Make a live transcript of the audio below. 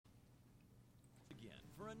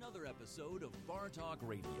another episode of Bar Talk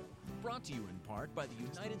Radio, brought to you in part by the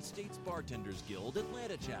United States Bartenders Guild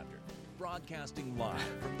Atlanta chapter, broadcasting live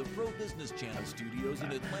from the Pro Business Channel studios in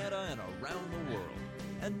Atlanta and around the world.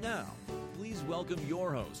 And now, please welcome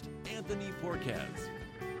your host, Anthony Porquez.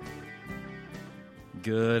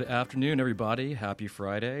 Good afternoon, everybody. Happy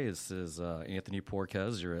Friday. This is Anthony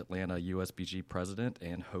Porquez, your Atlanta USBG president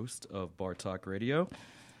and host of Bar Talk Radio.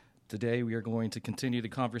 Today, we are going to continue the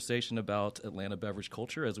conversation about Atlanta beverage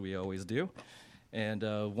culture, as we always do. And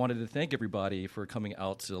wanted to thank everybody for coming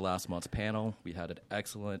out to last month's panel. We had an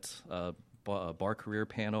excellent bar career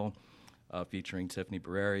panel featuring Tiffany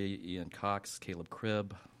Barreri, Ian Cox, Caleb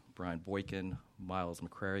Cribb, Brian Boykin, Miles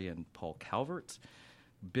McCrary, and Paul Calvert.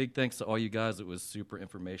 Big thanks to all you guys. It was super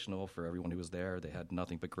informational for everyone who was there. They had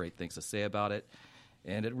nothing but great things to say about it.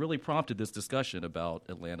 And it really prompted this discussion about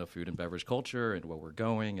Atlanta food and beverage culture and where we're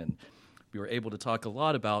going. And we were able to talk a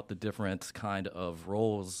lot about the different kind of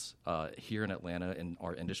roles here in Atlanta in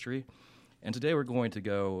our industry. And today we're going to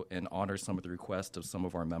go and honor some of the requests of some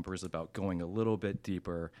of our members about going a little bit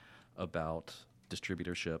deeper about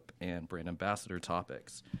distributorship and brand ambassador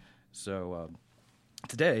topics. So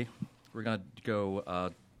today we're going to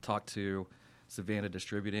go talk to Savannah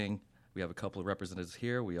Distributing. We have a couple of representatives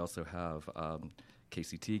here. We also have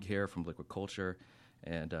Casey Teague here from Liquid Culture.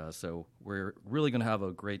 And so we're really going to have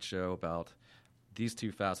a great show about these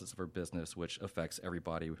two facets of our business, which affects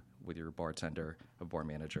everybody, whether you're a bartender, a bar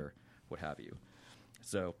manager, what have you.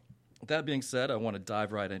 So with that being said, I want to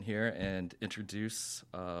dive right in here and introduce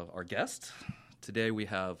our guest. Today we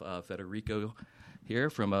have Federico here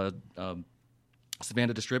from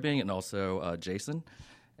Savannah Distributing and also Jason.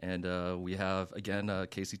 And we have, again,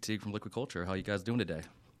 Casey Teague from Liquid Culture. How are you guys doing today?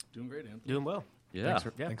 Doing great, Anthony. Doing well. Yeah.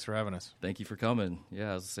 Thanks for having us. Thank you for coming.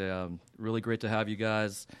 Yeah, it's really great to have you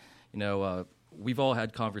guys. You know, we've all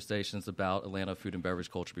had conversations about Atlanta food and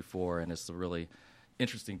beverage culture before, and it's a really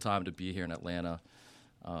interesting time to be here in Atlanta.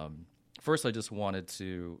 First, I just wanted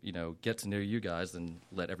to, get to know you guys and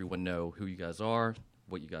let everyone know who you guys are,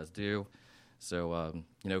 what you guys do. So,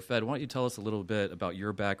 Fed, why don't you tell us a little bit about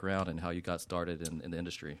your background and how you got started in the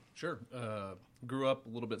industry? Sure. Grew up a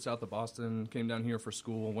little bit south of Boston, came down here for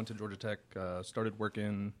school, went to Georgia Tech, started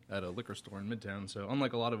working at a liquor store in Midtown. So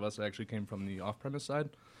unlike a lot of us, I actually came from the off-premise side.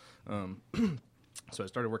 So I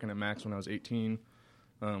started working at Max when I was 18,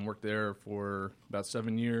 worked there for about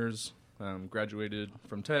 7 years, graduated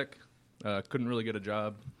from Tech, couldn't really get a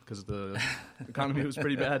job because the economy was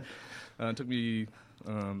pretty bad. It took me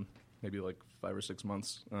maybe like 5 or 6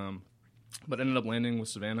 months. But ended up landing with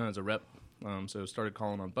Savannah as a rep. So started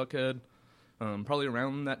calling on Buckhead. Probably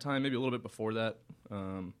around that time, maybe a little bit before that.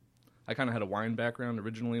 I kind of had a wine background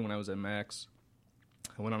originally when I was at Max.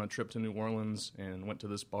 I went on a trip to New Orleans and went to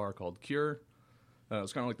this bar called Cure. It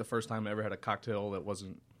was kind of like the first time I ever had a cocktail that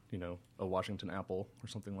wasn't, a Washington apple or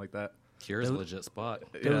something like that. Cure's a legit spot.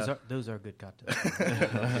 Those are good cocktails.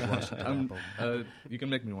 Washington apple. You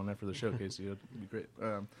can make me one after the show, Casey. It'd be great.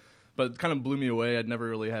 But it kind of blew me away. I'd never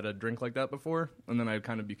really had a drink like that before. And then I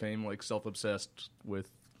kind of became like self-obsessed with,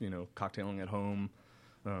 cocktailing at home.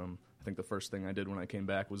 I think the first thing I did when I came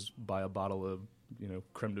back was buy a bottle of,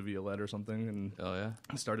 creme de violette or something. And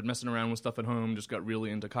I started messing around with stuff at home, just got really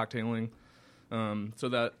into cocktailing. So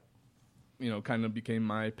that, kind of became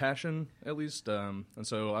my passion, at least. And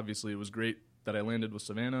so obviously it was great that I landed with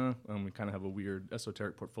Savannah. We kind of have a weird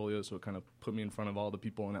esoteric portfolio, so it kind of put me in front of all the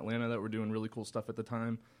people in Atlanta that were doing really cool stuff at the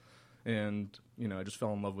time. And, I just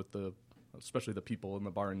fell in love with especially the people in the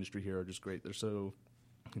bar industry here are just great. They're so,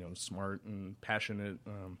 smart and passionate.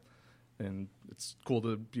 And it's cool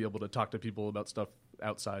to be able to talk to people about stuff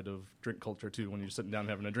outside of drink culture, too, when you're sitting down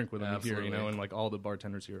having a drink with them here, and like all the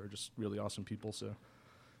bartenders here are just really awesome people. So,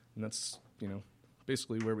 and that's,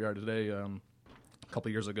 basically where we are today. A couple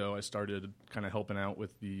years ago, I started kind of helping out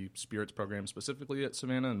with the spirits program specifically at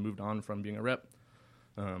Savannah and moved on from being a rep.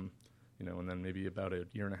 And then maybe about a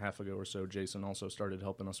year and a half ago or so, Jason also started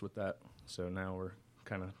helping us with that. So now we're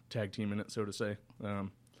kind of tag teaming it, so to say.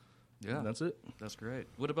 Yeah, that's it. That's great.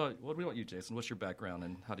 What about you, Jason? What's your background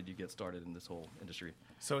and how did you get started in this whole industry?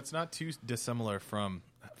 So it's not too dissimilar from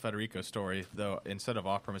Federico's story, though. Instead of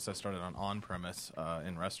off-premise, I started on-premise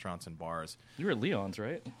in restaurants and bars. You were at Leon's,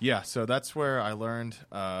 right? Yeah, so that's where I learned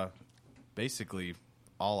basically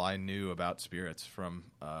all I knew about spirits from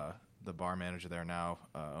the bar manager there now,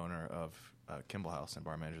 owner of Kimball House and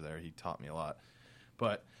bar manager there. He taught me a lot.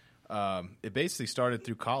 But it basically started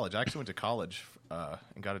through college. I actually went to college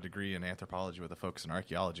and got a degree in anthropology with a focus in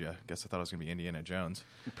archaeology. I guess I thought I was going to be Indiana Jones.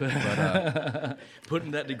 But,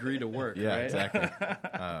 putting that degree to work, yeah, right? Exactly.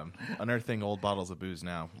 Unearthing old bottles of booze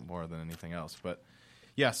now more than anything else. But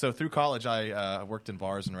Yeah, so through college, I worked in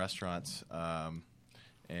bars and restaurants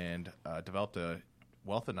and developed a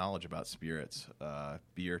wealth of knowledge about spirits,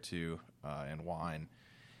 beer too, and wine.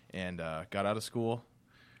 And got out of school,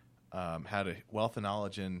 had a wealth of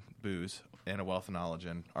knowledge in booze and a wealth of knowledge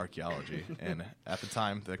in archaeology. And at the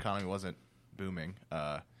time, the economy wasn't booming.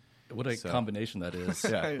 What a combination that is.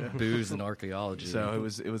 Yeah. Booze and archaeology. So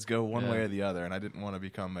it was go one way or the other, and I didn't want to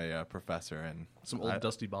become a professor. And Some old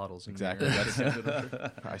dusty bottles. In exactly.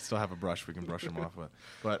 there. I still have a brush we can brush them off with.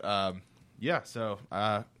 But yeah, so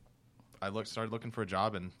I started looking for a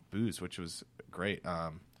job in booze, which was great.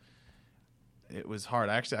 It was hard.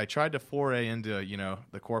 Actually, I tried to foray into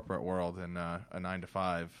the corporate world and a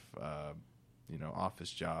 9-to-5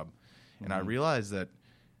 office job, and I realized that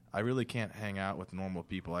I really can't hang out with normal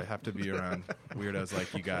people. I have to be around weirdos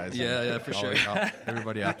like you guys. Yeah, for sure.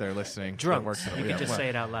 Everybody out there listening. Drunks. You can just say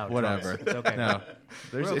it out loud. Whatever. Drunks. It's okay. No,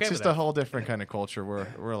 We're okay it's with just that. a whole different kind of culture.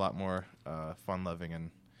 We're a lot more fun loving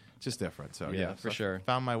and just different. So Yeah, for so sure. I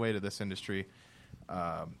found my way to this industry.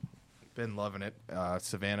 Been loving it.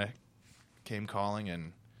 Savannah came calling,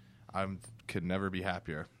 and I could never be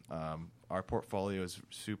happier. Our portfolio is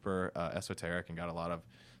super esoteric and got a lot of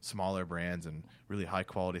smaller brands and really high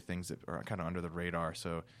quality things that are kind of under the radar.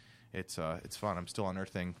 So it's fun. I'm still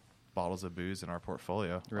unearthing bottles of booze in our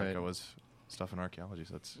portfolio, Right. like I was stuff in archaeology.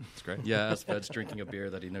 So it's great. Yeah, as Fed's drinking a beer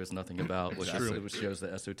that he knows nothing about, which True. shows the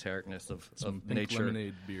esotericness of Some pink nature.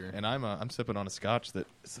 lemonade beer. And I'm sipping on a scotch that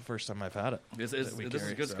it's the first time I've had it. This that is we good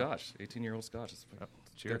carry, so- scotch, 18-year-old scotch. It's Yep.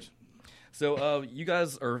 Cheers. So you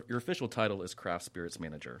guys your official title is craft spirits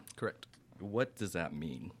manager. Correct. What does that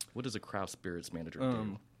mean? What does a craft spirits manager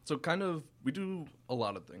do? So we do a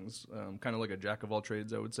lot of things, kind of like a jack of all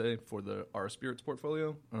trades, I would say, for our spirits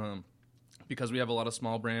portfolio, because we have a lot of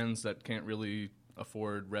small brands that can't really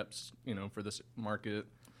afford reps, for this market.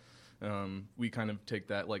 We kind of take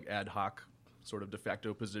that like ad hoc sort of de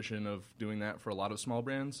facto position of doing that for a lot of small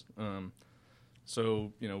brands.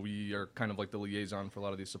 So, we are kind of like the liaison for a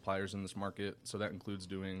lot of these suppliers in this market. So that includes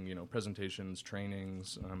doing, presentations,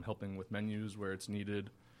 trainings, helping with menus where it's needed,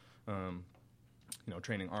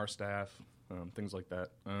 training our staff, things like that.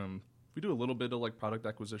 We do a little bit of like product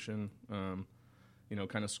acquisition, kind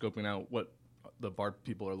of scoping out what the bar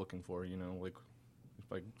people are looking for, like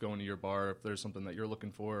if I go into your bar, if there's something that you're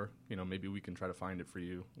looking for, maybe we can try to find it for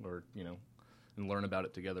you or, and learn about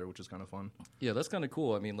it together, which is kind of fun. Yeah, that's kind of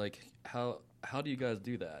cool. I mean, like, how do you guys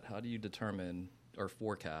do that? How do you determine or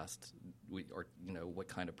forecast, what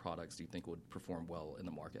kind of products do you think would perform well in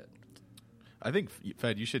the market? I think,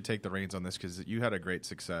 Fed, you should take the reins on this because you had a great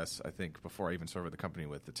success, I think, before I even started with the company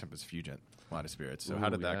with the Tempest Fugent line of spirits. So how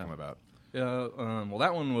did that come about? Yeah, well,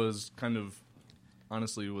 that one was kind of,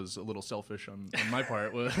 honestly, was a little selfish on my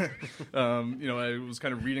part. I was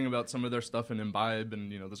kind of reading about some of their stuff in Imbibe,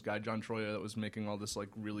 and this guy John Troya that was making all this like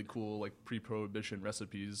really cool like pre-prohibition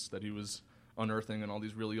recipes that he was unearthing in all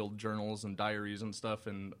these really old journals and diaries and stuff,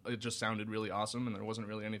 and it just sounded really awesome, and there wasn't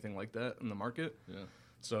really anything like that in the market. Yeah.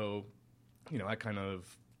 So, I kind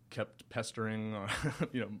of kept pestering,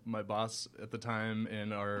 my boss at the time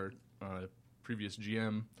and our previous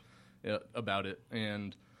GM about it,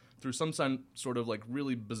 and through some sort of like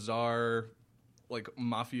really bizarre, like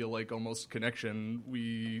mafia-like almost connection,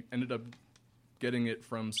 we ended up getting it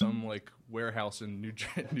from some like warehouse in New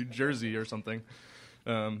Jersey or something.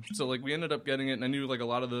 So like we ended up getting it, and I knew like a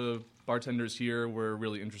lot of the bartenders here were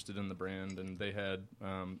really interested in the brand, and they had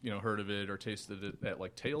heard of it or tasted it at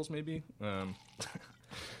like Tales maybe.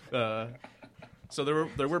 So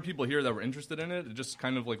there were people here that were interested in it. It just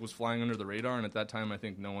kind of like was flying under the radar, and at that time I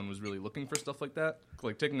think no one was really looking for stuff like that.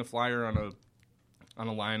 Like taking a flyer on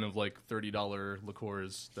a line of like $30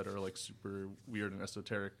 liqueurs that are like super weird and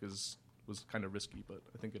esoteric was kind of risky, but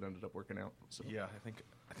I think it ended up working out. So. Yeah,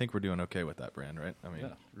 I think we're doing okay with that brand, right? I mean,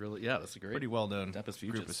 That's a great, pretty well known Tempest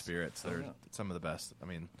group Fugents. of spirits. They're yeah. some of the best. I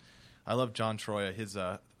mean, I love John Troya. His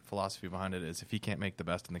philosophy behind it is if he can't make the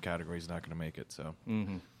best in the category, he's not going to make it. So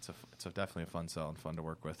it's definitely a fun sell and fun to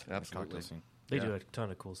work with. in the Absolutely. cocktail scene. They do a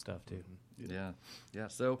ton of cool stuff too. Yeah.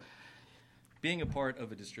 So, being a part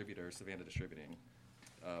of a distributor, Savannah Distributing,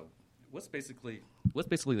 what's basically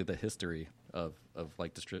the history of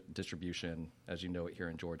like distribution as you know it here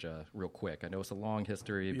in Georgia, real quick? I know it's a long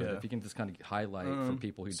history, but Yeah. if you can just kind of highlight for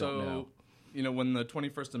people who don't know. When the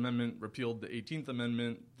 21st Amendment repealed the 18th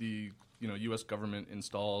Amendment, the U.S. government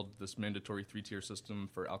installed this mandatory 3-tier system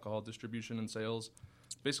for alcohol distribution and sales,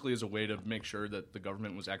 basically as a way to make sure that the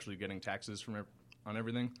government was actually getting taxes on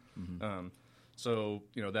everything. So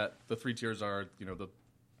that the 3 tiers are the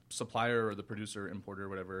supplier or the producer, importer,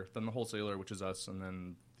 whatever, then the wholesaler, which is us, and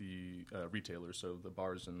then the retailers, so the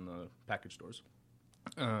bars and the package stores.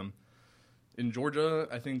 In Georgia,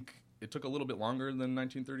 I think it took a little bit longer than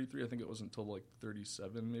 1933. I think it wasn't until like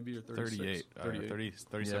 37 maybe or 36.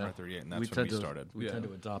 37 or 38, and that's when we started. We tend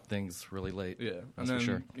to adopt things really late. Yeah, that's and then, for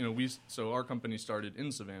sure. So our company started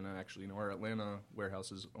in Savannah, actually. Our Atlanta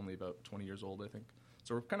warehouse is only about 20 years old, I think.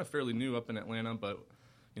 So we're kind of fairly new up in Atlanta, but,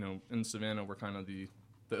 in Savannah, we're kind of the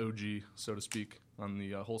OG, so to speak, on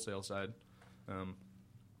the wholesale side. And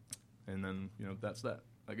then, that's that,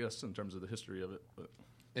 I guess, in terms of the history of it. But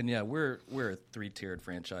And yeah, we're a 3-tiered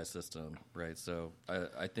franchise system, right? So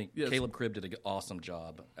I think Caleb Cribb did an awesome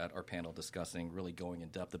job at our panel discussing, really going in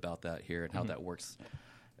depth about that here and how that works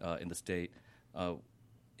in the state.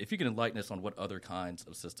 If you can enlighten us on what other kinds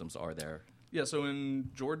of systems are there. Yeah, so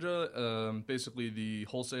in Georgia, basically the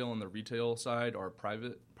wholesale and the retail side are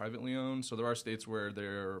privately owned. So there are states where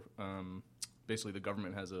they're basically the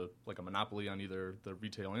government has a monopoly on either the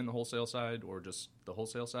retail and the wholesale side or just the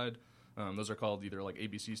wholesale side. Those are called either like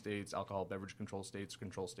ABC states, alcohol beverage control states.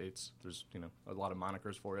 There's a lot of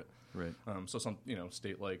monikers for it. Right. So some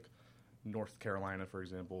state like North Carolina, for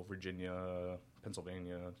example, Virginia,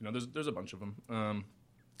 Pennsylvania. There's a bunch of them.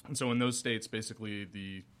 And so in those states, basically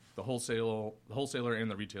the wholesaler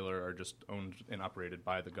and the retailer are just owned and operated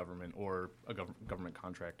by the government or a government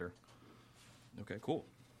contractor. Okay, cool.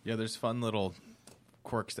 Yeah, there's fun little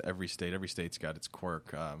quirks to every state. Every state's got its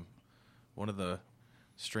quirk. One of the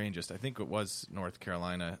strangest, I think it was North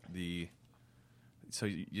Carolina.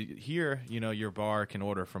 Here, your bar can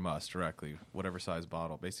order from us directly, whatever size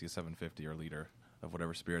bottle, basically $7.50 or a liter of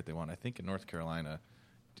whatever spirit they want. I think in North Carolina,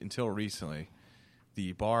 until recently,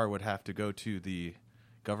 the bar would have to go to the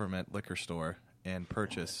government liquor store and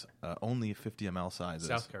purchase only 50 ml sizes.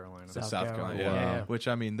 South Carolina. South Carolina. Wow. Yeah. Which,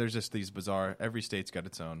 there's just these bizarre, every state's got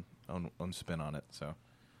its own spin on it. So,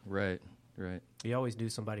 Right. You always knew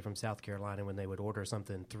somebody from South Carolina when they would order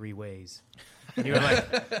something 3 ways. And you were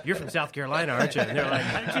like, "You're from South Carolina, aren't you?" And they're like,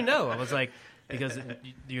 "How did you know?" I was like, "Because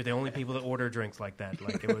you're the only people that order drinks like that."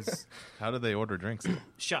 Like it was how do they order drinks?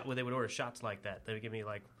 they would order shots like that. They would give me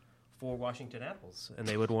like 4 Washington apples, and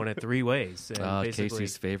they would want it 3 ways. And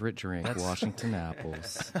Casey's favorite drink, Washington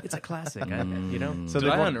apples. It's a classic, So did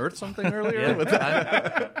I unearth something earlier?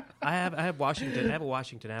 I have a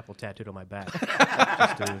Washington apple tattooed on my back.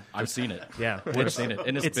 I've seen it. Yeah, I've seen it,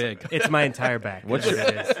 and it's big. It's my entire back. What's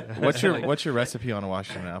your recipe on a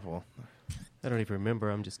Washington apple? I don't even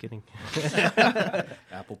remember. I'm just kidding.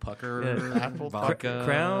 Apple pucker, apple vodka,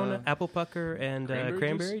 Crown, apple pucker, and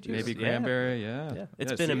cranberry juice. maybe cranberry. Yeah.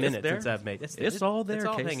 It's been a minute since I've made it. It's all there. It's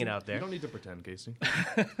all Casey. hanging out there. You don't need to pretend, Casey.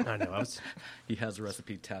 I know. He has a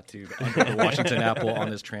recipe tattooed under the Washington apple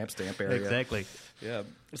on his tramp stamp area. Exactly. Yeah.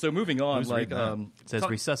 So moving on, Who's It says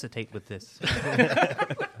resuscitate with this.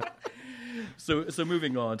 So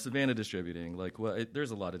moving on, Savannah Distributing.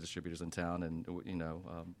 There's a lot of distributors in town, and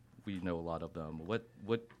we know a lot of them.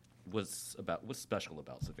 What's special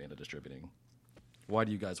about Savannah Distributing? Why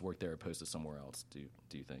do you guys work there opposed to somewhere else? Do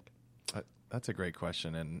you think? That's a great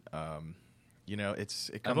question, and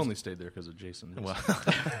I've only stayed there because of Jason. Well,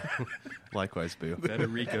 likewise, Boo.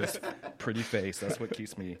 Federico's pretty face. That's what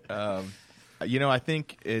keeps me. I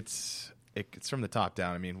think it's from the top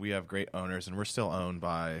down. I mean, we have great owners, and we're still owned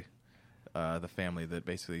by the family that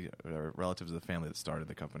basically are relatives of the family that started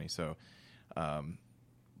the company. So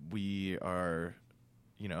we are,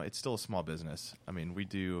 it's still a small business. I mean, we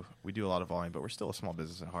do a lot of volume, but we're still a small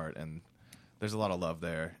business at heart, and there's a lot of love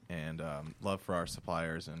there, and love for our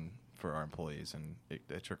suppliers and for our employees, and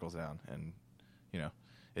it trickles down. And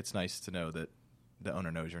it's nice to know that the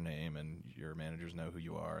owner knows your name and your managers know who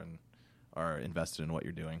you are and are invested in what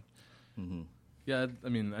you're doing. Mm-hmm. Yeah, I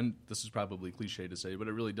mean, and this is probably cliche to say, but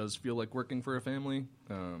it really does feel like working for a family.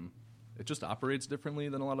 It just operates differently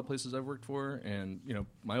than a lot of places I've worked for. And,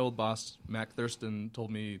 my old boss, Mac Thurston,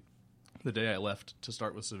 told me the day I left to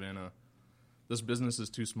start with Savannah, this business is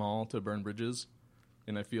too small to burn bridges.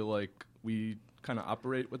 And I feel like we kind of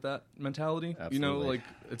operate with that mentality. Absolutely.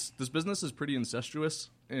 This business is pretty incestuous,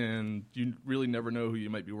 and you really never know who you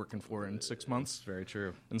might be working for in 6 months. Very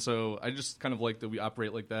true. And so I just kind of like that we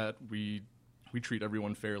operate like that. We treat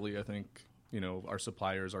everyone fairly, I think, our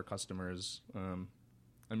suppliers, our customers.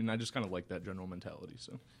 I just kind of like that general mentality.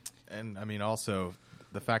 So, and I mean, also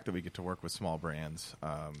the fact that we get to work with small brands.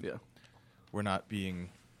 We're not being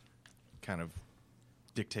kind of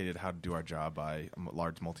dictated how to do our job by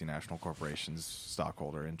large multinational corporations'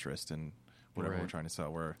 stockholder interest in whatever we're trying to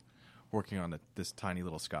sell. We're working on this tiny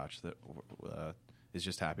little scotch that is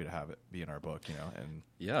just happy to have it be in our book, and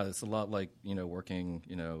Yeah, it's a lot like, working,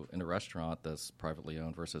 in a restaurant that's privately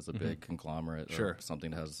owned versus a big conglomerate Sure. or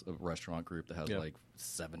something that has a restaurant group that has Yeah. like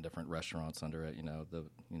 7 different restaurants under it.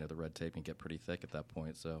 The red tape can get pretty thick at that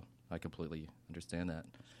point. So I completely understand that.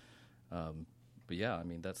 But yeah, I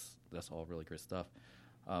mean, that's all really great stuff.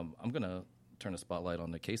 I'm going to turn the spotlight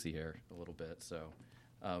on to Casey here a little bit. So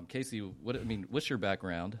Casey, what's your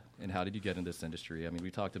background and how did you get in this industry? I mean,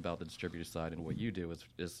 we talked about the distributor side, and what you do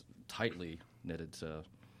is tightly knitted to.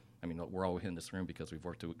 I mean, we're all in this room because we've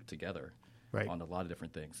worked together Right. on a lot of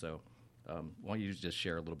different things. So, why don't you just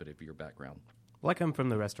share a little bit of your background? Well, I come from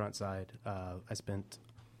the restaurant side. I spent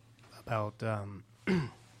about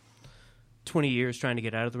 20 years trying to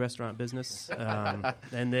get out of the restaurant business,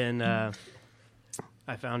 and then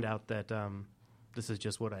I found out that this is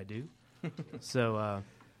just what I do. So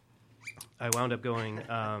I wound up going.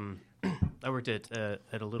 I worked at a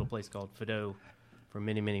little place called Fido for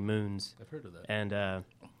many, many moons, I've heard of that. and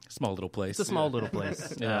Small little place. it's a small little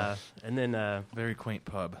place. Yeah. And then very quaint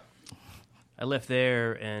pub. I left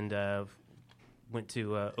there and went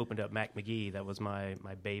to opened up Mac McGee. That was my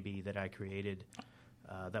baby that I created.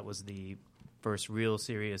 That was the first real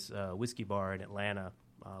serious whiskey bar in Atlanta.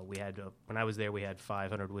 We had when I was there, we had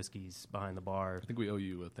 500 whiskeys behind the bar. I think we owe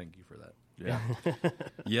you a thank you for that. Yeah.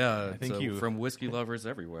 Yeah, think so you- from whiskey lovers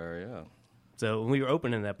everywhere. Yeah. So when we were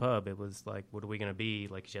opening that pub, it was like, what are we going to be?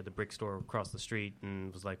 Like, she had the brick store across the street, and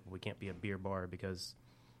it was like, we can't be a beer bar because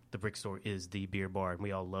the brick store is the beer bar, and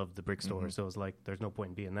we all love the brick store. So it was like, there's no point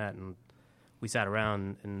in being that. And we sat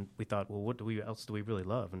around and we thought, well, what else do we really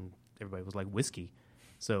love? And everybody was like, whiskey.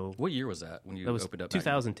 So What year was that when you that was opened up?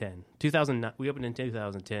 2010. 2009. We opened in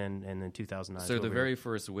 2010, and then 2009. So the we- very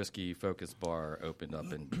first whiskey focused bar opened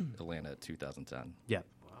up in Atlanta in 2010. yeah.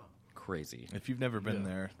 Crazy. If you've never been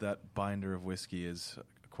there, that binder of whiskey is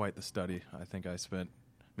quite the study. I think I spent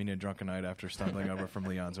a drunken night after stumbling over from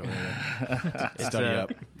Leon's over there. It's, Study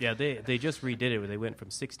up. Yeah, they just redid it. Where they went from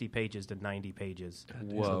 60 pages to 90 pages.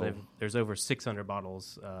 Whoa. So there's over 600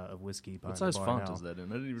 bottles of whiskey behind What size the bar font now. is that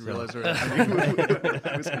in? I didn't even realize there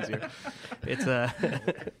were whiskeys here.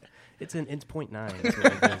 It's an inch 0.9. Is what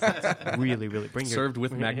it is. It's really, really Served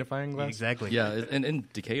with magnifying glass? Exactly. Yeah, and in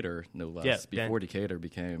Decatur, no less. Yeah, Before Decatur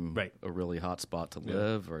became Right. a really hot spot to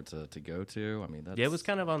live or to go to. I mean, that's... Yeah, it was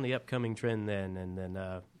kind of on the upcoming trend then, and then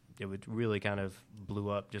it would really kind of blew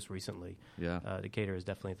up just recently. Yeah. Decatur is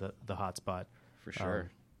definitely the hot spot. for sure.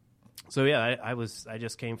 So yeah, I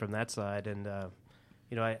just came from that side, and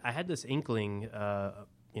I had this inkling,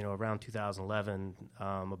 around 2011,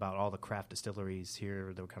 about all the craft distilleries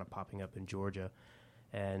here that were kind of popping up in Georgia,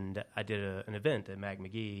 and I did an event at Mac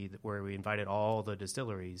McGee where we invited all the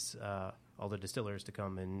distilleries, all the distillers to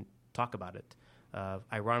come and talk about it.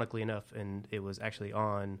 Ironically enough, and it was actually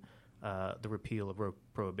on the repeal of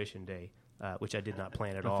Prohibition Day. Which I did not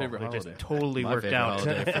plan at all. favorite It just holiday. totally My worked favorite out.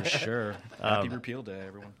 holiday for sure. Happy Repeal Day,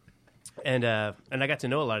 everyone. And I got to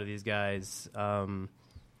know a lot of these guys, and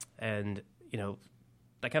I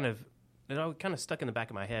kind of stuck in the back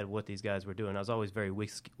of my head what these guys were doing. I was always very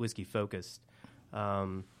whiskey focused,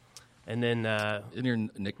 and then Isn't your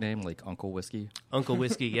nickname like Uncle Whiskey? Uncle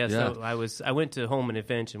Whiskey. Yes, Yeah. so I went to Home and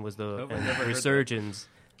Invention and was the Resurgence,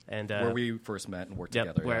 and Where we first met and worked yep,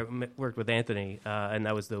 together. where yeah. I worked with Anthony, and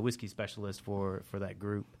I was the whiskey specialist for that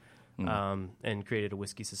group, and created a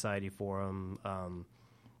whiskey society for them.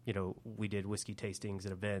 We did whiskey tastings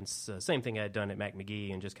at events. Same thing I had done at Mac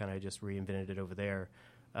McGee, and just reinvented it over there,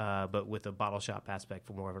 but with a bottle shop aspect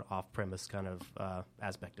for more of an off-premise kind of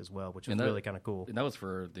aspect as well, which was really kind of cool. And that was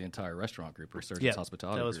for the entire restaurant group, Resurgence Yeah,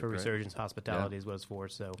 Hospitality that was Group, for right? Resurgence Hospitality is what it's for.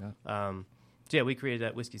 So, Yeah. we created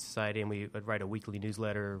that whiskey society, and we would write a weekly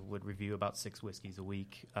newsletter, would review about 6 whiskeys a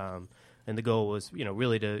week, and the goal was,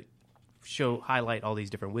 really to highlight all these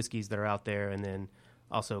different whiskeys that are out there, and then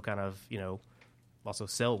also kind of, also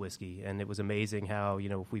sell whiskey. And it was amazing how,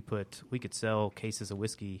 if we could sell cases of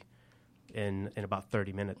whiskey in about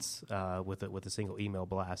 30 minutes with a single email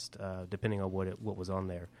blast, depending on what was on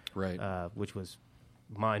there, Right. which was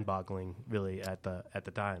mind-boggling, really, at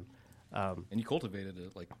the time. And you cultivated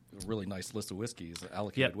a really nice list of whiskeys,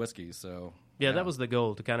 allocated Yep. whiskeys. So Yeah, that was the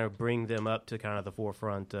goal, to kind of bring them up to kind of the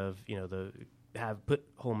forefront of, put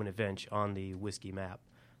Home and Adventure on the whiskey map.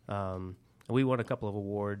 And we won a couple of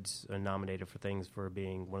awards nominated for things for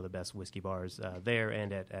being one of the best whiskey bars there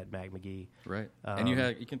and at Mac McGee. right. And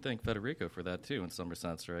you can thank Federico for that too, in some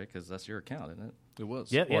sense, right? Because that's your account, isn't it? It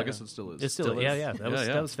was. Yeah, Well, yeah. I guess it still is. It's still is? yeah.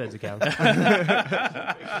 That was Fed's account.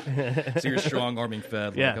 So you're strong arming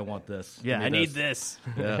Fed. Yeah. Like, I want this. Yeah, Give me I need this.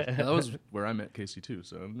 Yeah. That was where I met Casey too.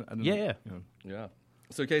 So I didn't, Yeah. Yeah.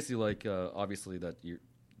 So Casey, obviously that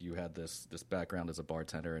you had this background as a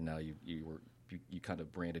bartender, and now you kind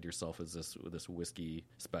of branded yourself as this whiskey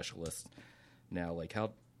specialist. Now, like,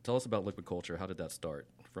 tell us about Liquid Culture. How did that start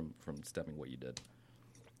from stemming what you did?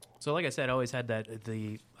 So, like I said, I always had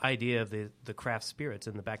the idea of the craft spirits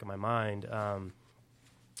in the back of my mind.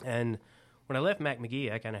 And when I left Mac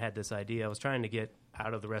McGee, I kind of had this idea. I was trying to get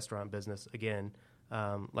out of the restaurant business again,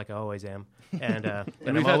 like I always am. And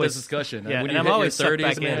we've had this discussion. Yeah, when and you I'm hit always your sucked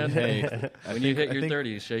 30s, back man. in. Hey, when you hit your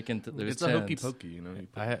 30s, shaking those It's a tens. hokey pokey, you know.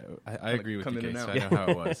 I agree with come you, in and Case. out. I know how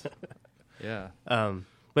it was. Yeah.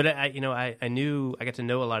 But I got to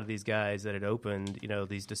know a lot of these guys that had opened,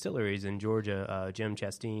 these distilleries in Georgia. Jim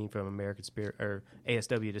Chastain from American Spirit or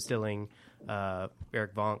ASW Distilling,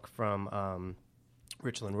 Eric Vonk from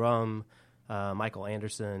Richland Rum, Michael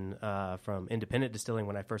Anderson from Independent Distilling.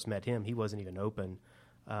 When I first met him, he wasn't even open.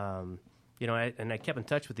 And I kept in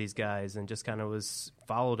touch with these guys and just kind of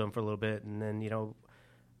followed them for a little bit, and then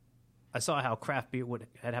I saw how craft beer, what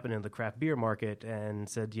had happened in the craft beer market, and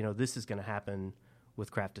said, this is going to happen with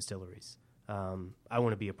craft distilleries. I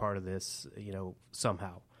want to be a part of this,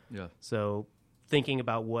 somehow. Yeah. So thinking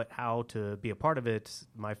about how to be a part of it,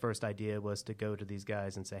 my first idea was to go to these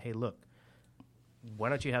guys and say, hey, look, why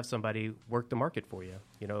don't you have somebody work the market for you?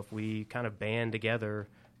 If we kind of band together,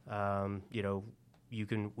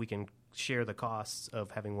 we can share the costs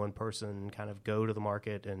of having one person kind of go to the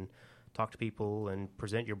market and talk to people and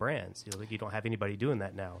present your brands. You don't have anybody doing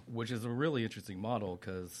that now. Which is a really interesting model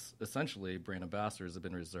because essentially brand ambassadors have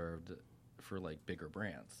been reserved for like bigger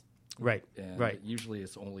brands. Right. And right. usually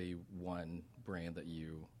it's only one brand that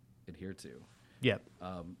you adhere to. Yeah.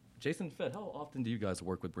 Jason, Fed, how often do you guys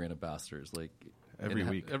work with brand ambassadors? Like Every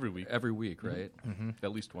week. Every week. Every week, right? Mm-hmm.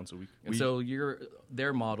 At least once a week. And so you're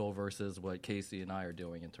their model versus what Casey and I are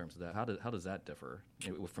doing in terms of that. How does that differ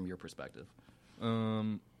from your perspective?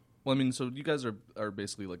 Well, I mean, so you guys are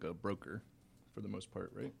basically like a broker for the most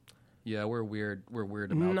part, right? Yeah, we're weird.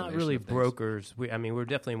 Not really brokers. We're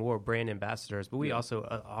definitely more brand ambassadors, but we also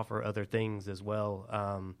offer other things as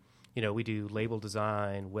well. We do label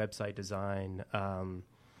design, website design.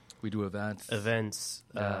 We do events.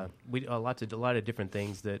 We do a lot of different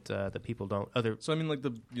things that people don't. So I mean, like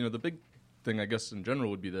the big thing, I guess, in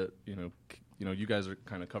general would be that you guys are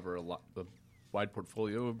kind of cover a wide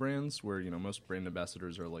portfolio of brands where most brand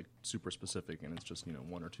ambassadors are like super specific and it's just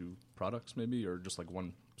one or two products maybe, or just like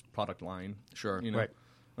one product line. Sure. Right.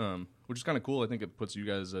 Which is kind of cool. I think it puts you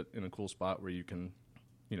guys in a cool spot where you can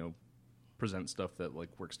present stuff that like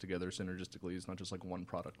works together synergistically. It's not just like one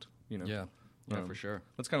product. Yeah, for sure.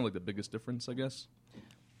 That's kind of like the biggest difference, I guess.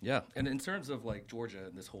 Yeah, and in terms of like Georgia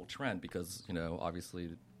and this whole trend, because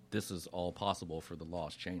obviously this is all possible for the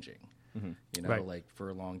laws changing. Mm-hmm. Right. Like for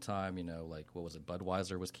a long time, like what was it?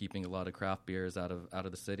 Budweiser was keeping a lot of craft beers out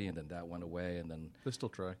of the city, and then that went away, and then They still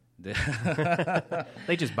try.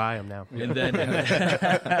 They just buy them now. And then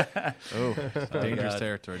Dangerous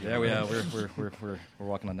territory. Yeah, we're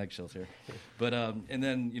walking on eggshells here. But and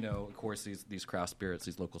then of course these craft spirits,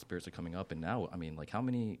 these local spirits are coming up, and now like how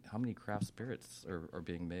many craft spirits are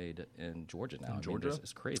being made in Georgia now? Georgia?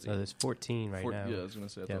 It's crazy. There's 14 right now. Yeah, I was going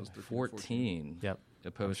to say I thought it was 13, 14. Yep. I'm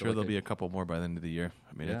Opposed sure to there'll be a couple more by the end of the year.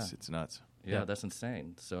 I mean, Yeah. it's nuts. Yeah, that's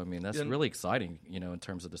insane. So I mean, that's Yeah. really exciting, in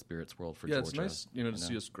terms of the spirits world for Yeah, Georgia. it's nice, to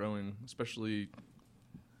see us growing, especially.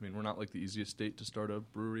 I mean, we're not like the easiest state to start a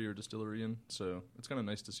brewery or distillery in, so it's kind of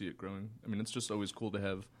nice to see it growing. I mean, it's just always cool to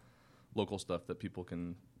have local stuff that people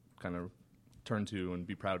can kind of turn to and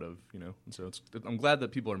be proud of, And so I'm glad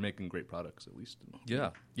that people are making great products, at least. Yeah.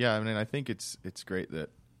 Yeah, I mean, I think it's great that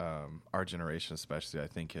our generation, especially, I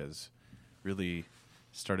think, has really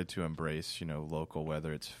started to embrace, local,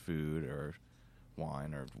 whether it's food or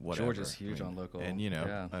wine or whatever. Georgia's huge on local. And,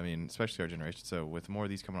 Yeah. I mean, especially our generation. So with more of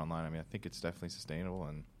these coming online, I mean, I think it's definitely sustainable,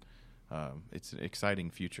 and it's an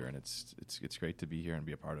exciting future, and it's great to be here and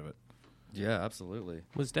be a part of it. Yeah, absolutely.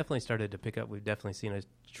 Well, it's definitely started to pick up. We've definitely seen a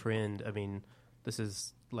trend. I mean, this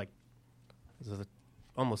is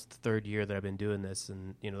almost the third year that I've been doing this,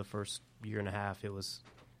 and the first year and a half, it was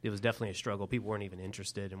definitely a struggle. People weren't even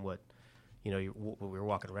interested in what what we were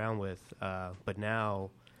walking around with. But now,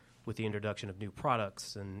 with the introduction of new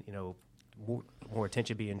products and more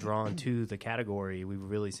attention being drawn to the category, we've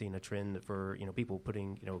really seen a trend for people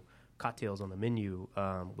putting cocktails on the menu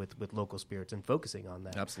with local spirits and focusing on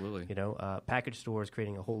that. Absolutely. Package stores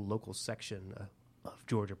creating a whole local section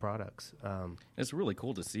Georgia products. It's really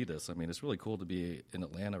cool to see this. I mean, it's really cool to be in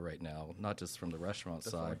Atlanta right now, not just from the restaurant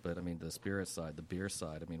side, but I mean the spirit side, the beer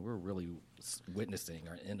side. I mean, we're really witnessing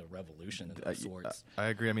or in a revolution of sorts. I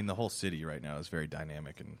agree. I mean, the whole city right now is very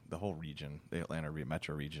dynamic, and the whole region, the Atlanta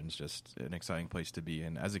metro region, is just an exciting place to be.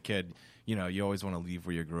 And as a kid, you always want to leave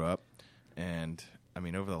where you grew up. And I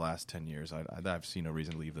mean, over the last 10 years, I've seen no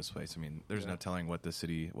reason to leave this place. I mean, there's no telling what this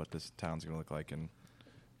town's going to look like in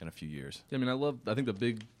a few years. Yeah, I mean, I think the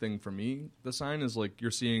big thing for me, the sign is like you're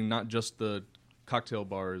seeing not just the cocktail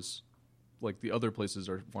bars, like the other places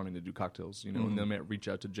are wanting to do cocktails, and they might reach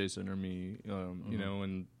out to Jason or me,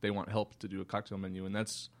 and they want help to do a cocktail menu. And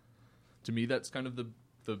to me, that's kind of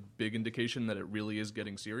the big indication that it really is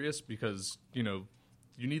getting serious, because,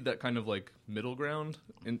 you need that kind of like middle ground.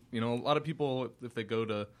 And, a lot of people, if they go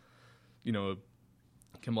to,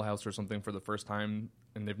 Kimball House or something for the first time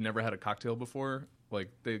and they've never had a cocktail before,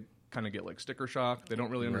 like they kind of get like sticker shock. They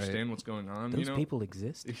don't really understand what's going on. Those people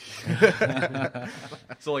exist.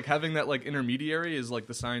 So like having that like intermediary is like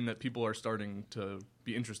the sign that people are starting to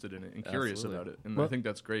be interested in it and curious Absolutely. about it. And I think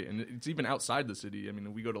that's great. And it's even outside the city. I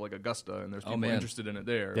mean, we go to like Augusta and there's people interested in it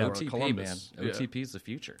there. Yeah, or OTP, Columbus. man. OTP is the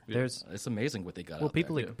future. It's amazing what they got. Well, out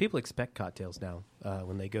people there. people expect cocktails now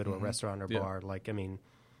when they go to a restaurant or bar. Like, I mean,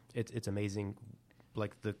 it's amazing.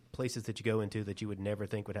 Like the places that you go into that you would never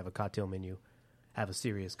think would have a cocktail menu have a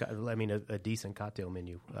serious, a decent cocktail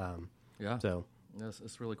menu. So yes,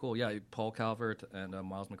 it's really cool. Yeah, Paul Calvert and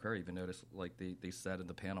Miles McCurry even noticed, like they said in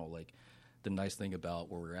the panel, like the nice thing about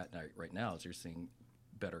where we're at right now is you're seeing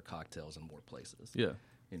better cocktails in more places. Yeah.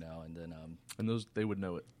 And then And those, they would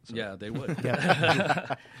know it. So. yeah, they would.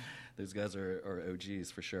 Those guys are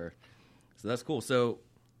OGs for sure. So that's cool. So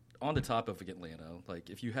on the topic of Atlanta, like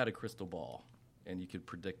if you had a crystal ball and you could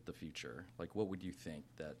predict the future, like what would you think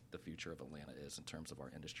that the future of Atlanta is in terms of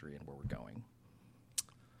our industry and where we're going?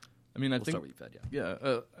 I mean, We'll start with you, Fed, yeah.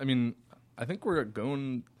 Yeah. I mean, I think we're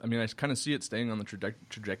going. I mean, I kind of see it staying on the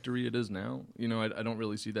trajectory it is now. I don't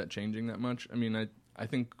really see that changing that much. I mean, I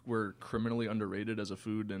think we're criminally underrated as a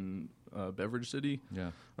food and beverage city. Yeah.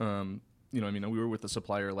 I mean, we were with a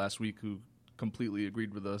supplier last week who completely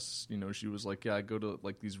agreed with us. She was like, yeah, I go to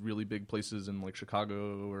like these really big places in like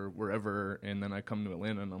Chicago or wherever, and then I come to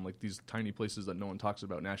Atlanta and I'm like, these tiny places that no one talks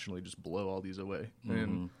about nationally just blow all these away.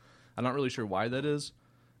 And I'm not really sure why that is.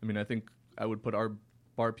 I mean, I think I would put our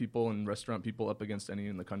bar people and restaurant people up against any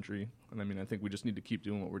in the country. And I mean, I think we just need to keep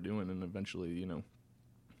doing what we're doing, and eventually,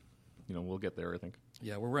 we'll get there, I think.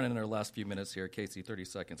 Yeah, we're running in our last few minutes here. Casey, 30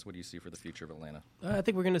 seconds. What do you see for the future of Atlanta? I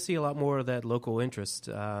think we're going to see a lot more of that local interest.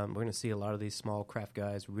 We're going to see a lot of these small craft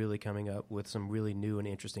guys really coming up with some really new and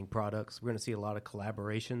interesting products. We're going to see a lot of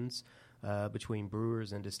collaborations between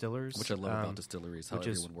brewers and distillers. Which I love about distilleries, how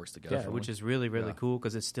everyone works together. Yeah, which is really, really cool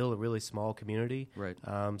because it's still a really small community. Right.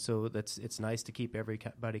 So it's nice to keep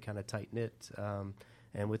everybody kind of tight-knit.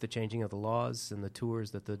 And with the changing of the laws and the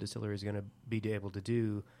tours that the distillery is going to be able to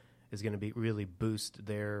do, is going to be really boost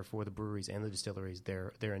for the breweries and the distilleries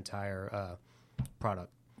their entire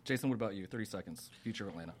product. Jason, what about you? 30 seconds. Future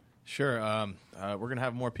of Atlanta. Sure. We're going to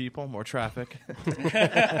have more people, more traffic.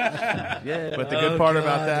 Yeah. But the good part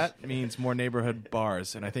about that means more neighborhood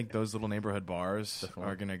bars. And I think those little neighborhood bars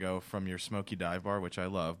are going to go from your smoky dive bar, which I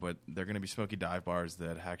love, but they're going to be smoky dive bars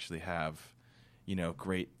that actually have,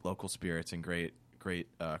 great local spirits and great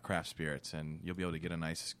craft spirits. And you'll be able to get a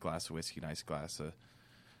nice glass of whiskey, nice glass of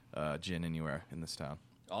gin anywhere in this town.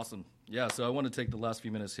 Awesome. Yeah, so I want to take the last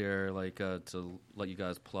few minutes here, to let you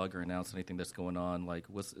guys plug or announce anything that's going on. Like,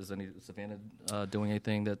 is Savannah doing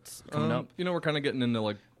anything that's coming up? We're kind of getting into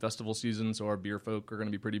like festival season, so our beer folk are going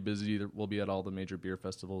to be pretty busy. We'll be at all the major beer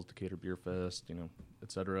festivals, Decatur Beer Fest,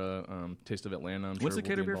 et cetera. Taste of Atlanta. When's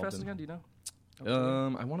Decatur Beer Fest again? Do you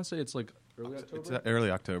know? I want to say it's like early October. It's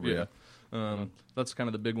early October. Yeah. That's kind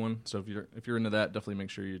of the big one. So if you're into that, definitely make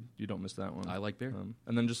sure you don't miss that one. I like beer.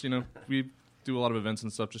 And then just we do a lot of events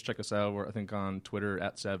and stuff. Just check us out. We're I think on Twitter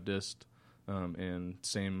 @SavDist, and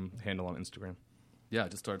same handle on Instagram. Yeah, I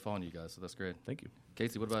just started following you guys, so that's great. Thank you,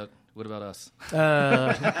 Casey. What about us?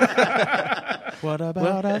 What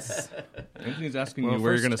about us? Anthony's asking you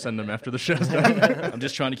where you're going to send them after the show's done. I'm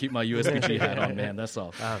just trying to keep my USBG hat on, man. That's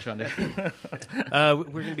all. We're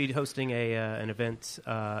going to be hosting an event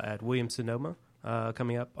at Williams-Sonoma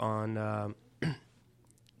coming up on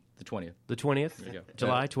The 20th. the 20th, There you go.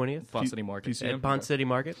 July 20th. Pond City Market. PCM? At Pond City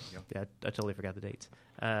Market. Yeah, I totally forgot the dates.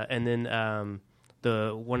 And then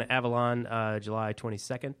the one at Avalon, July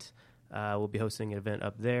 22nd. We'll be hosting an event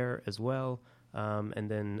up there as well. And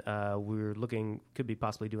then we're could be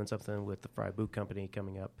possibly doing something with the Fry Boot Company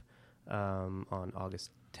coming up on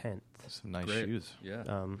August 10th. Some nice Great. shoes. Yeah,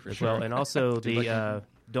 for As sure. well, and also Dude,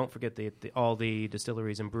 don't forget all the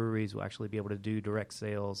distilleries and breweries will actually be able to do direct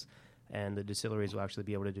sales, and the distilleries will actually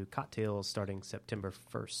be able to do cocktails starting September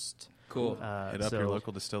 1st. Cool. Hit up your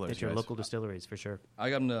local distillers. Hit your guys. local distilleries for sure.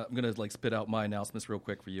 I'm gonna like spit out my announcements real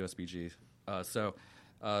quick for USBG.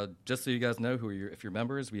 Just so you guys know if you're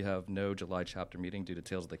members, we have no July chapter meeting due to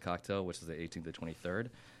Tales of the Cocktail, which is the 18th to 23rd.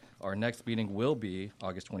 Our next meeting will be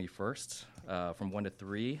August 21st from 1 to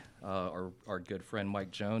 3. Our good friend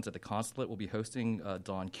Mike Jones at the Consulate will be hosting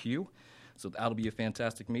Dawn Q. So that'll be a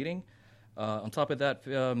fantastic meeting. On top of that,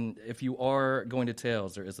 if you are going to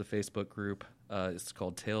Tales, there is a Facebook group. It's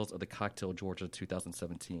called Tales of the Cocktail Georgia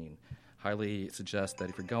 2017. Highly suggest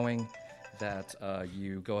that if you're going, that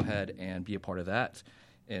you go ahead and be a part of that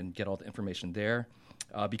and get all the information there.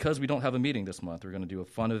 Because we don't have a meeting this month, we're going to do a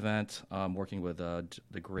fun event working with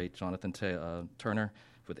the great Jonathan Turner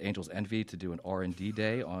with Angels Envy to do an R&D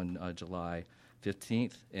day on July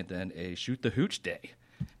 15th, and then a Shoot the Hooch day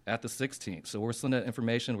at the 16th. So we're sending that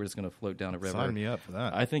information. We're just going to float down a river. Sign me up for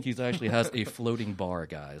that. I think he actually has a floating bar,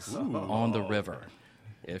 guys, on the river.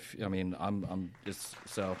 I'm just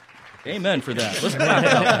so, amen for that. Let's clap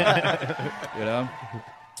it up. You know.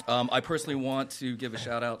 I personally want to give a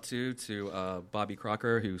shout out to Bobby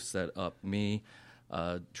Crocker, who set up me,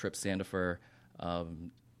 Trip Sandifer,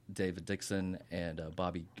 David Dixon, and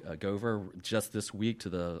Bobby Gover just this week to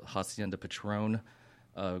the Hacienda Patron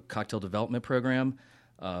cocktail development program.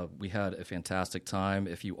 We had a fantastic time.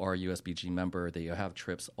 If you are a USBG member, they have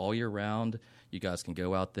trips all year round. You guys can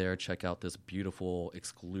go out there, check out this beautiful,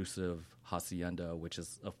 exclusive Hacienda, which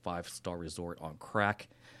is a 5-star resort on crack.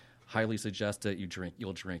 Highly suggest it.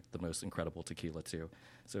 You'll drink the most incredible tequila too.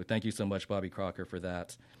 So thank you so much, Bobby Crocker, for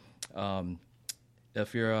that.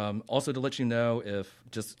 If you're also to let you know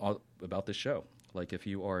about this show, like if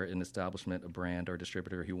you are an establishment, a brand, or a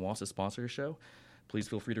distributor who wants to sponsor a show, please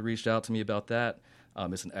feel free to reach out to me about that.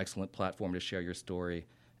 It's an excellent platform to share your story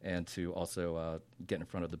and to also get in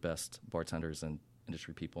front of the best bartenders and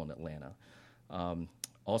industry people in Atlanta.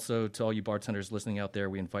 Also, to all you bartenders listening out there,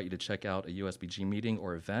 we invite you to check out a USBG meeting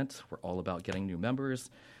or event. We're all about getting new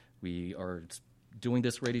members. We are doing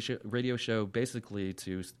this radio show basically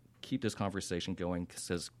to keep this conversation going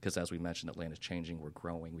because as we mentioned, Atlanta's changing. We're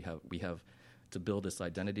growing. We have to build this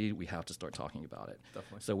identity. We have to start talking about it.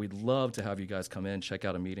 Definitely. So we'd love to have you guys come in, check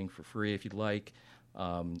out a meeting for free if you'd like.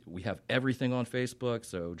 We have everything on Facebook,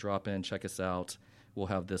 so drop in, check us out. We'll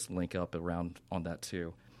have this link up around on that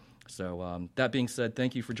too. So that being said,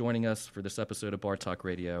 thank you for joining us for this episode of Bar Talk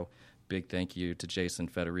Radio. Big thank you to Jason,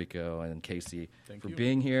 Federico, and Casey for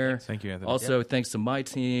being here. Thank you, Anthony. Also, thanks to my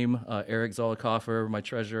team, Eric Zollikoffer, my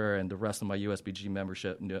treasurer, and the rest of my USBG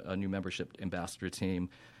new membership ambassador team,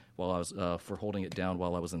 while I was for holding it down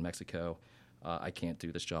while I was in Mexico. I can't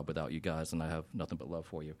do this job without you guys, and I have nothing but love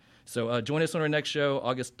for you. So join us on our next show,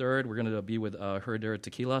 August 3rd. We're going to be with Herradura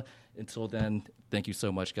Tequila. Until then, thank you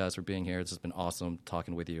so much, guys, for being here. This has been awesome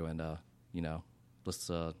talking with you, and,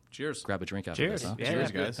 let's cheers. Grab a drink after Cheers. this. Huh? Yeah.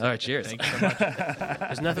 Cheers, guys. All right, cheers. Thank you so much.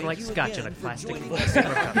 There's nothing like you scotch in again a for plastic joining book. us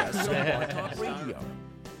on Bar Talk Radio.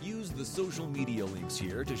 Use the social media links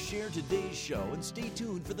here to share today's show and stay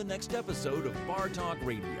tuned for the next episode of Bar Talk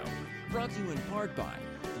Radio, brought to you in part by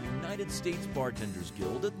the United States Bartenders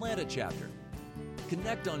Guild Atlanta Chapter.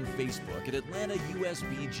 Connect on Facebook at Atlanta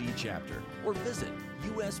USBG Chapter or visit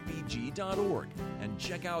usbg.org and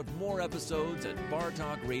check out more episodes at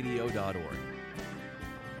bartalkradio.org.